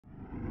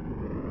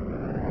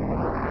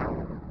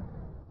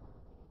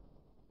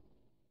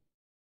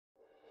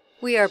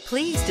We are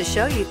pleased to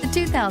show you the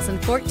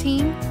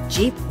 2014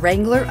 Jeep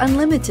Wrangler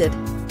Unlimited.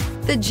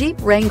 The Jeep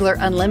Wrangler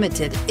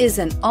Unlimited is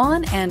an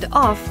on- and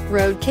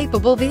off-road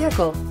capable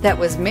vehicle that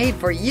was made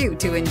for you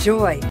to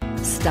enjoy.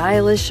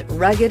 Stylish,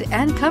 rugged,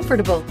 and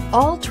comfortable,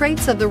 all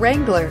traits of the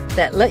Wrangler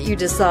that let you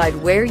decide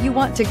where you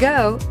want to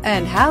go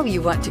and how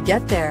you want to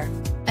get there,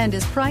 and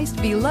is priced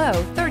below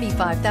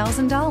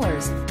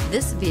 $35,000.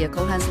 This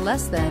vehicle has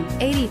less than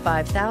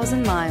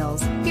 85,000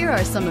 miles. Here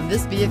are some of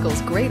this vehicle's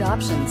great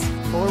options: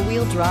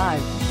 four-wheel drive,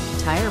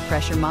 tire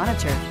pressure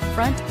monitor,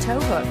 front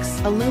tow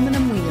hooks,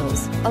 aluminum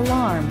wheels,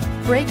 alarm,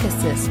 brake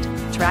assist,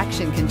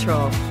 traction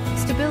control,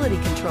 stability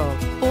control,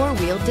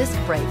 four-wheel disc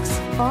brakes,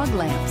 fog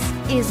lamps.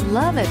 Is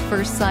love at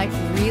first sight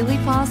really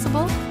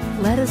possible?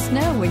 Let us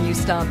know when you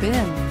stop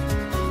in.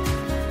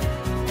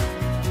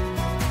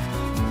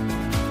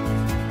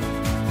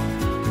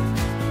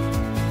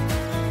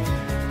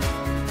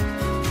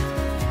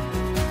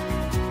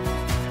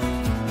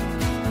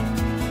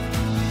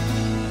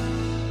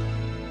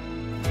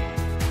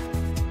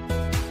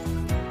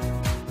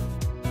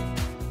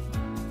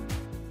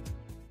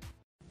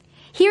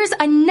 Here's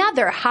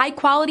another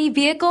high-quality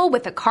vehicle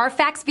with a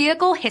Carfax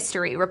Vehicle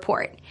History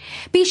Report.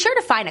 Be sure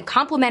to find a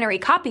complimentary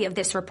copy of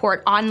this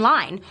report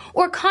online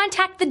or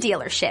contact the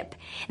dealership.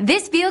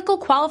 This vehicle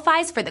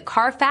qualifies for the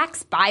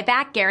Carfax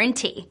Buyback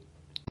Guarantee.